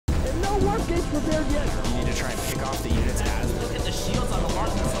prepared yet. You need to try and pick off the units as. Look at the shields on the mark.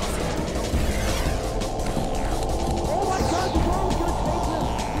 Oh my god, the world's gonna take this.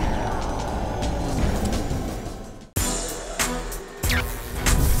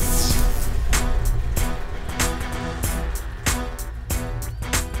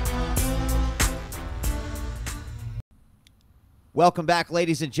 Welcome back,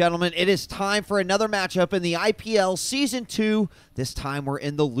 ladies and gentlemen. It is time for another matchup in the IPL Season 2. This time we're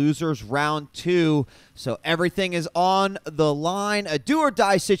in the losers round 2. So everything is on the line. A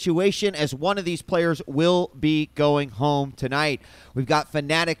do-or-die situation as one of these players will be going home tonight. We've got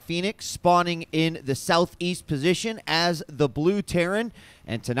Fenix spawning in the southeast position as the blue Terran.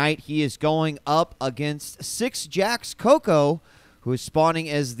 And tonight he is going up against 6 Jacks CocoA, who is spawning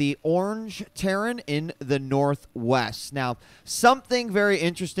as the orange Terran in the northwest. Now, something very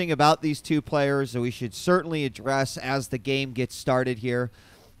interesting about these two players that we should certainly address as the game gets started here.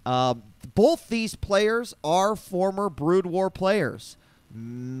 Both these players are former Brood War players.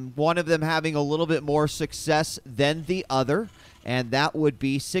 One of them having a little bit more success than the other, and that would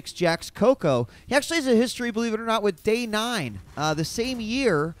be 6 Jacks CocoA. He actually has a history, believe it or not, with Day 9. The same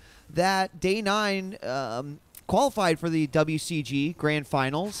year that Day 9 qualified for the WCG Grand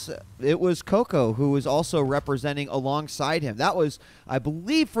Finals, it was CocoA who was also representing alongside him. That was, I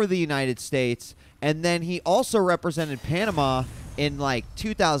believe, for the United States, and then he also represented Panama in like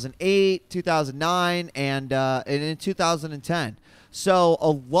 2008, 2009, and in 2010. So a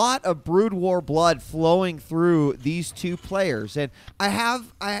lot of Brood War blood flowing through these two players. And I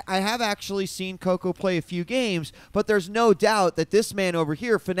have actually seen CocoA play a few games, but there's no doubt that this man over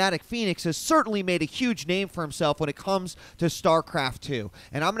here, Fenix, has certainly made a huge name for himself when it comes to StarCraft 2.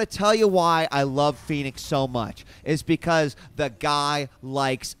 And I'm going to tell you why I love Fenix so much. Is because the guy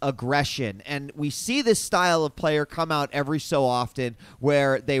likes aggression. And we see this style of player come out every so often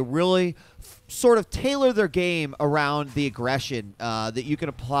where they really sort of tailor their game around the aggression that you can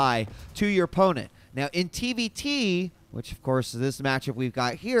apply to your opponent. Now, in TVT, which, of course, is this matchup we've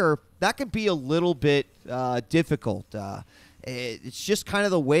got here, that can be a little bit difficult. It's just kind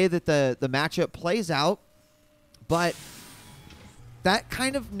of the way that the matchup plays out, but that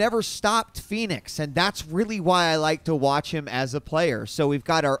kind of never stopped Fenix, and that's really why I like to watch him as a player. So we've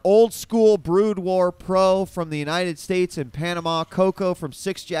got our old school Brood War pro from the United States and Panama, CocoA from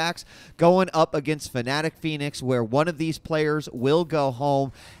 6 Jacks, going up against Fenix, where one of these players will go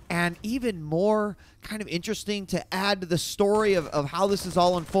home. And even more kind of interesting to add to the story of how this is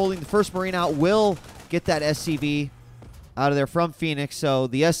all unfolding, the first Marine out will get that SCV out of there from Fenix. So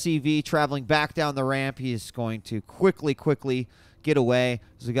the SCV traveling back down the ramp, he is going to quickly get away.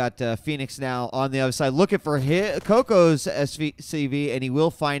 So we got Fenix now on the other side looking for CocoA's SCV, and he will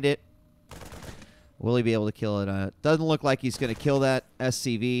find it. Will he be able to kill it? Doesn't look like he's going to kill that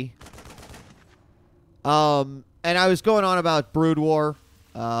SCV. And I was going on about Brood War,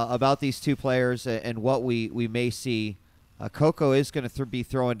 about these two players and what we may see. CocoA is going to be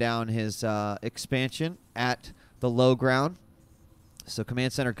throwing down his expansion at the low ground. So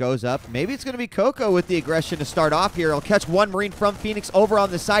Command Center goes up. Maybe it's going to be CocoA with the aggression to start off here. He'll catch one Marine from Fenix over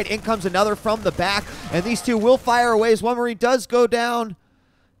on the side. In comes another from the back. And these two will fire away as one Marine does go down.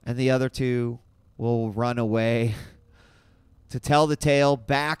 And the other two will run away to tell the tale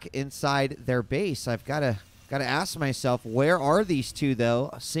back inside their base. I've got to ask myself, where are these two,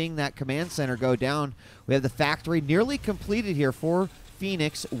 though? Seeing that Command Center go down. We have the factory nearly completed here for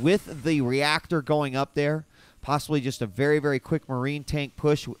Fenix with the reactor going up there. Possibly just a very quick Marine tank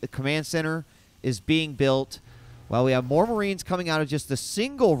push. The Command Center is being built. While we have more Marines coming out of just the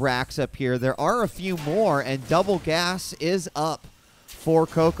single racks up here, there are a few more, and double gas is up for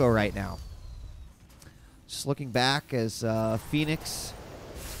CocoA right now. Just looking back as Fenix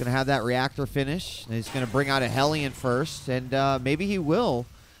is going to have that reactor finish. And he's going to bring out a Hellion first, and maybe he will.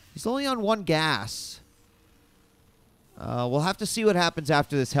 He's only on 1 gas. We'll have to see what happens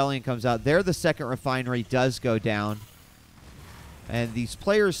after this Hellion comes out. There, the second refinery does go down. And these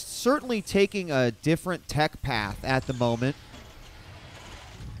players certainly taking a different tech path at the moment.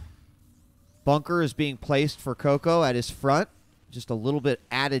 Bunker is being placed for CocoA at his front. Just a little bit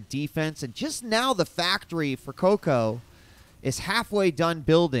added defense. And just now the factory for CocoA is halfway done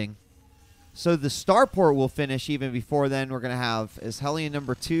building. So the starport will finish even before then. We're going to have, is Hellion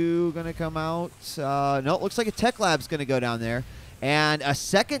number 2 going to come out? No, it looks like a tech lab's going to go down there. And a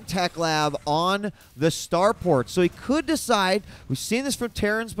second tech lab on the starport. So he could decide, we've seen this from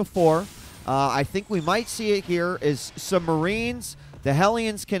Terrans before. I think we might see it here, is some Marines. The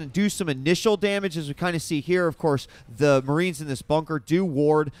Hellions can do some initial damage, as we kind of see here. Of course, the Marines in this bunker do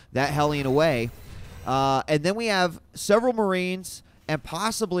ward that Hellion away. And then we have several Marines and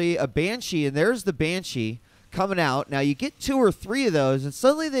possibly a Banshee, and there's the Banshee coming out. Now, you get 2 or 3 of those, and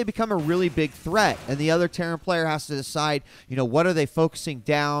suddenly they become a really big threat, and the other Terran player has to decide, you know, what are they focusing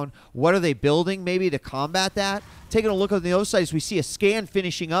down? What are they building maybe to combat that? Taking a look on the other side, as we see a scan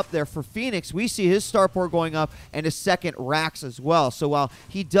finishing up there for Fenix, we see his starport going up and a second Rax as well. So while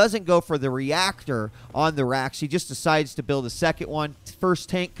he doesn't go for the reactor on the Rax, he just decides to build a second one. First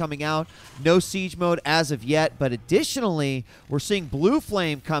tank coming out. No siege mode as of yet, but additionally, we're seeing Blue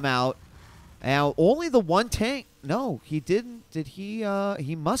Flame come out. Now, only the one tank. No, he didn't. Did he?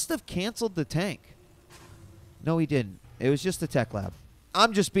 He must have canceled the tank. No, he didn't. It was just the tech lab.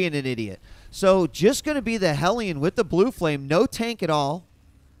 I'm just being an idiot. So, just going to be the Hellion with the Blue Flame. No tank at all.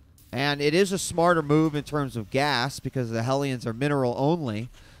 And it is a smarter move in terms of gas because the Hellions are mineral only.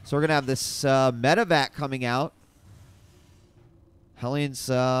 So, we're going to have this medevac coming out. Hellions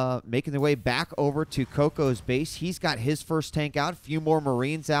making their way back over to CocoA's base. He's got his first tank out. A few more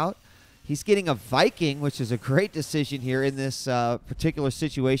Marines out. He's getting a Viking, which is a great decision here in this particular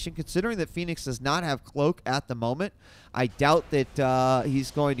situation, considering that Fenix does not have Cloak at the moment. I doubt that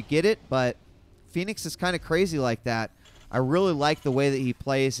he's going to get it, but Fenix is kind of crazy like that. I really like the way that he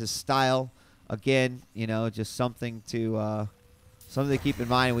plays, his style. Again, you know, just something to keep in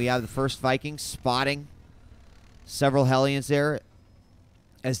mind. We have the first Viking spotting several Hellions there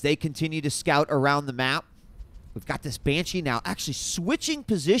as they continue to scout around the map. We've got this Banshee now actually switching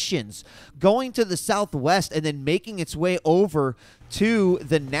positions, going to the southwest and then making its way over to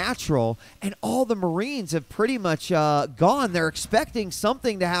the natural. And all the Marines have pretty much gone. They're expecting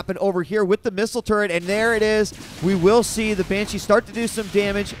something to happen over here with the missile turret. And there it is. We will see the Banshee start to do some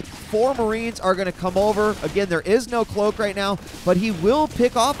damage. 4 Marines are going to come over. Again, there is no Cloak right now, but he will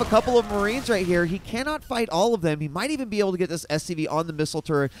pick off a couple of Marines right here. He cannot fight all of them. He might even be able to get this SCV on the missile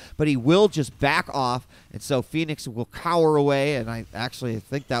turret, but he will just back off. And so Fenix will cower away, and I actually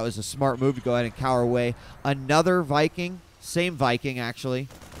think that was a smart move to go ahead and cower away. Another Viking, same Viking actually,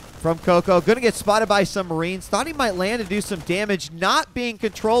 from CocoA. Going to get spotted by some Marines. Thought he might land and do some damage. Not being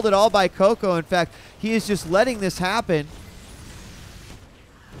controlled at all by CocoA. In fact, he is just letting this happen.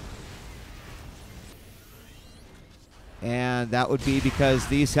 And that would be because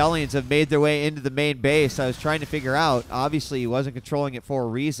these Hellions have made their way into the main base. I was trying to figure out. Obviously, he wasn't controlling it for a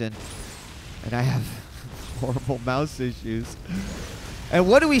reason. And I have horrible mouse issues. And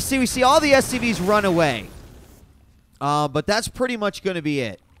what do we see? We see all the SCVs run away. But that's pretty much going to be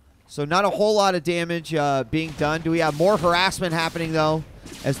it. So not a whole lot of damage being done. Do we have more harassment happening, though?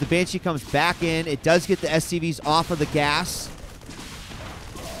 As the Banshee comes back in, it does get the SCVs off of the gas.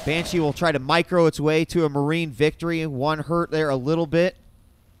 Banshee will try to micro its way to a Marine victory. 1 hurt there a little bit.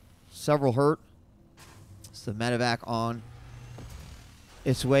 Several hurt. It's the medevac on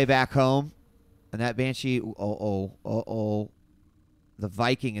its way back home. And that Banshee, the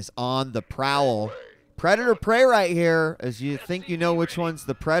Viking is on the prowl. Predator prey right here, as you think you know which one's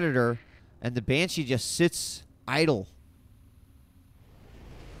the Predator. And the Banshee just sits idle.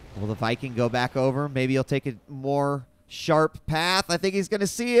 Will the Viking go back over? Maybe he'll take a more sharp path. I think he's going to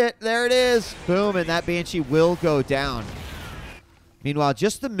see it. There it is. Boom, and that Banshee will go down. Meanwhile,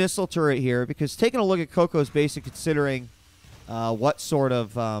 just the missile turret here, because taking a look at CocoA's base and considering what sort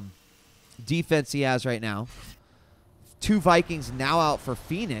of defense he has right now. 2 Vikings now out for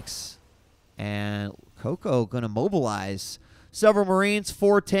Fenix. And CocoA going to mobilize several Marines,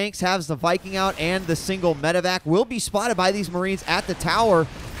 4 tanks, has the Viking out, and the single medevac will be spotted by these Marines at the tower.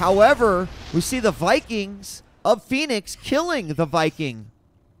 However, we see the Vikings of Fenix killing the Viking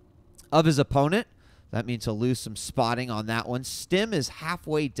of his opponent. That means he'll lose some spotting on that one. Stim is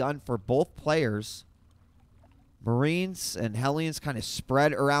halfway done for both players. Marines and Hellions kind of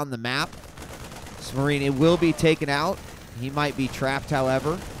spread around the map. This Marine, it will be taken out. He might be trapped,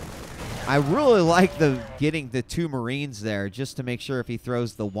 however. I really like getting the 2 Marines there just to make sure if he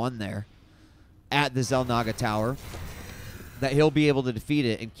throws the 1 there at the Xel'Naga Tower that he'll be able to defeat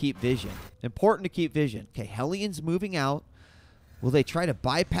it and keep vision. Important to keep vision. Okay, Hellions moving out. Will they try to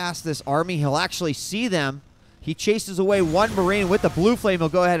bypass this army? He'll actually see them. He chases away 1 Marine with the Blue Flame. He'll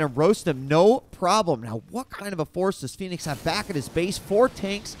go ahead and roast him. No problem. Now, what kind of a force does Fenix have back at his base? 4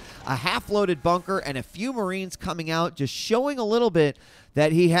 tanks, a half-loaded bunker, and a few Marines coming out, just showing a little bit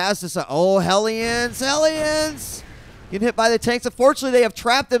that he has this. Oh, Hellions! Hellions! Getting hit by the tanks. Unfortunately, they have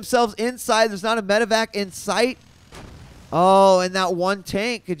trapped themselves inside. There's not a medevac in sight. Oh, and that 1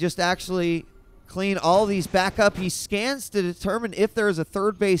 tank could just actually clean all these back up. He scans to determine if there is a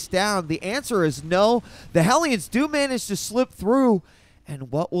 3rd base down. The answer is no. The Hellions do manage to slip through.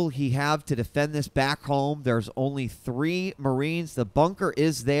 And what will he have to defend this back home? There's only 3 Marines. The bunker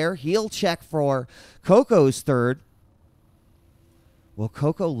is there. He'll check for CocoA's 3rd. Will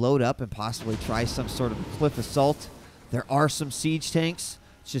CocoA load up and possibly try some sort of a cliff assault? There are some siege tanks.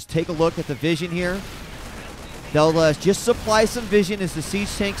 Let's just take a look at the vision here. They'll just supply some vision as the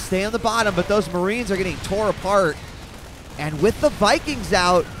siege tanks stay on the bottom, but those Marines are getting tore apart. And with the Vikings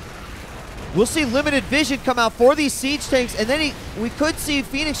out, we'll see limited vision come out for these siege tanks, and then we could see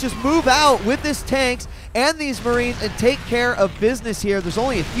Fenix just move out with his tanks and these Marines and take care of business here. There's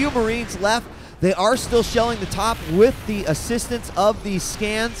only a few Marines left. They are still shelling the top with the assistance of these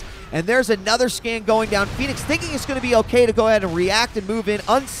scans. And there's another scan going down. Fenix thinking it's going to be okay to go ahead and react and move in,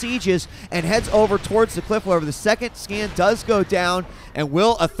 unsieges, and heads over towards the cliff. However, the second scan does go down. And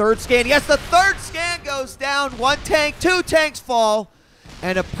will a third scan? Yes, the third scan goes down. One tank, two tanks fall.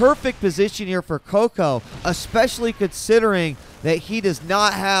 And a perfect position here for CocoA, especially considering that he does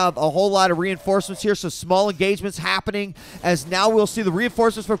not have a whole lot of reinforcements here, so small engagements happening, as now we'll see the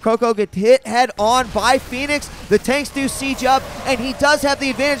reinforcements from CocoA get hit head on by Fenix. The tanks do siege up, and he does have the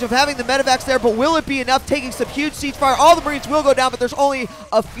advantage of having the medevacs there, but will it be enough? Taking some huge siege fire. All the Marines will go down, but there's only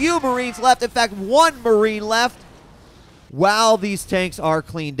a few Marines left. In fact, one Marine left while these tanks are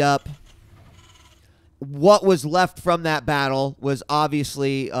cleaned up. What was left from that battle was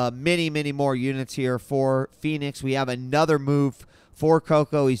obviously many more units here for Fenix. We have another move for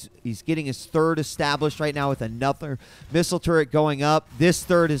CocoA. He's getting his third established right now with another missile turret going up. This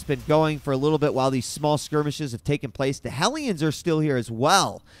third has been going for a little bit while these small skirmishes have taken place. The Hellions are still here as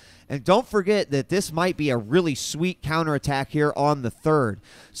well. And don't forget that this might be a really sweet counterattack here on the third.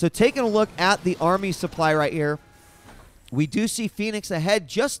 So taking a look at the army supply right here, we do see Fenix ahead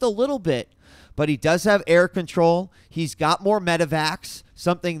just a little bit. But he does have air control. He's got more medevacs,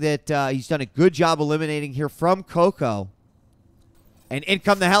 something that he's done a good job eliminating here from CocoA. And in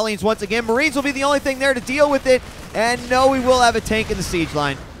come the Hellions once again. Marines will be the only thing there to deal with it. And no, we will have a tank in the siege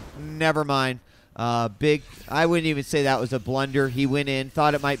line. Never mind. I wouldn't even say that was a blunder. He went in,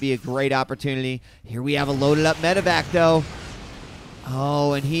 thought it might be a great opportunity. Here we have a loaded up medevac, though.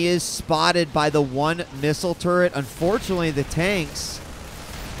 Oh, and he is spotted by the one missile turret. Unfortunately, the tanks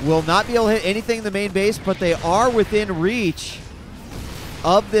will not be able to hit anything in the main base, but they are within reach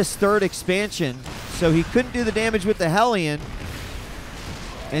of this third expansion. So he couldn't do the damage with the Hellion.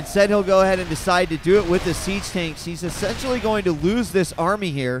 Instead, he'll go ahead and decide to do it with the siege tanks. He's essentially going to lose this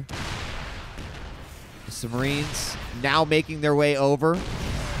army here. The Marines now making their way over.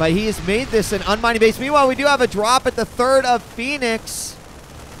 But he has made this an unmining base. Meanwhile, we do have a drop at the third of Fenix.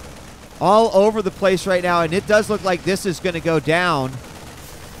 All over the place right now, and it does look like this is going to go down.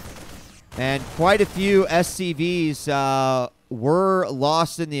 And quite a few SCVs were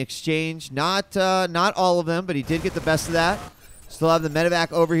lost in the exchange. Not all of them, but he did get the best of that. Still have the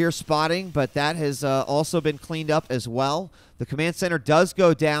medevac over here spotting, but that has also been cleaned up as well. The command center does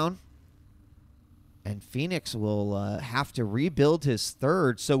go down. And Fenix will have to rebuild his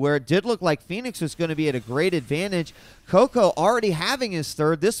third. So where it did look like Fenix was going to be at a great advantage, CocoA already having his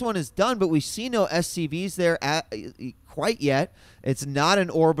third. This one is done, but we see no SCVs there quite yet. It's not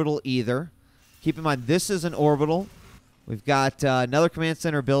an orbital either. Keep in mind, this is an orbital. We've got another command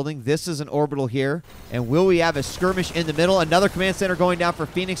center building. This is an orbital here. And will we have a skirmish in the middle? Another command center going down for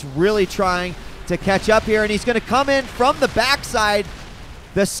Fenix, really trying to catch up here. And he's going to come in from the backside.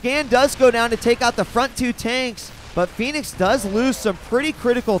 The scan does go down to take out the front two tanks, but Fenix does lose some pretty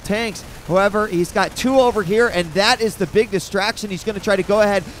critical tanks. However, he's got two over here, and that is the big distraction. He's going to try to go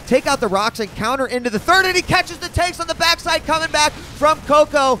ahead, take out the rocks, and counter into the third, and he catches the tanks on the backside coming back from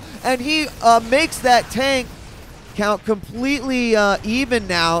CocoA, and he makes that tank count completely even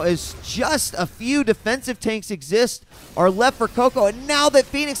now, as just a few defensive tanks are left for CocoA. And now that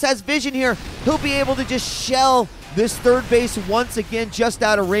Fenix has vision here, he'll be able to just shell this third base once again just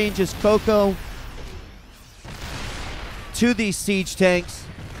out of range as CocoA to these siege tanks.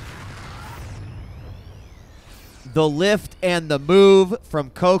 The lift and the move from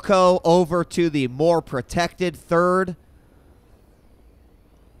CocoA over to the more protected third.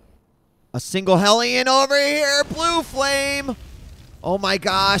 A single Hellion over here. Blue flame. Oh my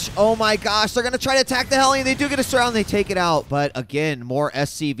gosh. Oh my gosh. They're going to try to attack the Hellion. They do get a surround. They take it out. But again, more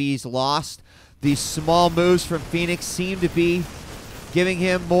SCVs lost. These small moves from Fenix seem to be giving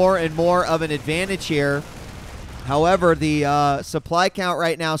him more and more of an advantage here. However, the supply count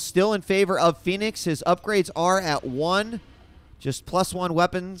right now still in favor of Fenix. His upgrades are at 1. Just +1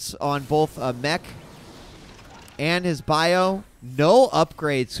 weapons on both mech and his bio. No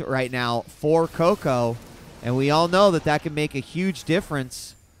upgrades right now for CocoA. And we all know that that can make a huge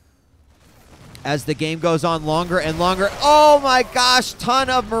difference as the game goes on longer and longer. Oh my gosh,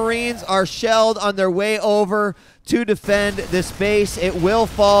 ton of Marines are shelled on their way over to defend this base. It will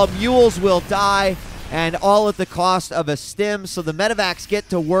fall. Mules will die. and all at the cost of a stim, so the medevacs get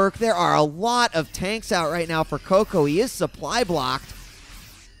to work. There are a lot of tanks out right now for CocoA. He is supply blocked,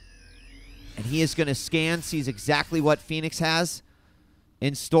 and he is going to scan, sees exactly what Fenix has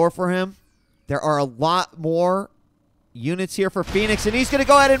in store for him. There are a lot more units here for Fenix, and he's going to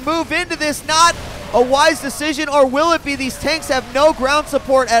go ahead and move into this. Not a wise decision, or will it be? These tanks have no ground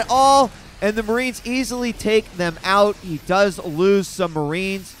support at all, and the Marines easily take them out. He does lose some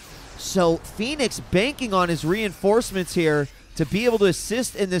Marines, so Fenix banking on his reinforcements here to be able to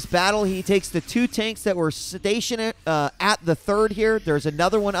assist in this battle. He takes the 2 tanks that were stationed at the 3rd here. There's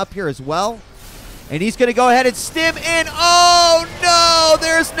another one up here as well. And he's going to go ahead and stim in. Oh, no!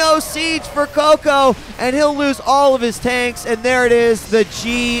 There's no siege for CocoA, and he'll lose all of his tanks. And there it is, the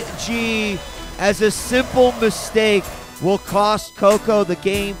GG, as a simple mistake will cost CocoA the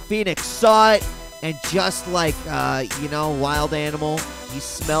game. Fenix saw it, and just like, Wild Animal, he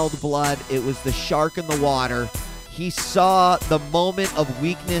smelled blood. It was the shark in the water. He saw the moment of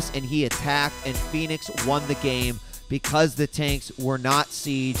weakness, and he attacked, and Fenix won the game because the tanks were not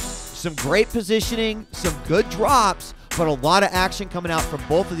sieged. Some great positioning, some good drops, but a lot of action coming out from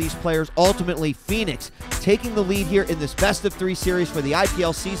both of these players. Ultimately, Fenix taking the lead here in this best-of-3 series for the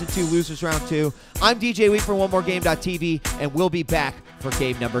IPL Season 2 Losers Round 2. I'm DJ Week for OneMoreGame.tv, and we'll be back for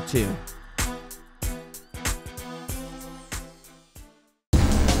game number 2.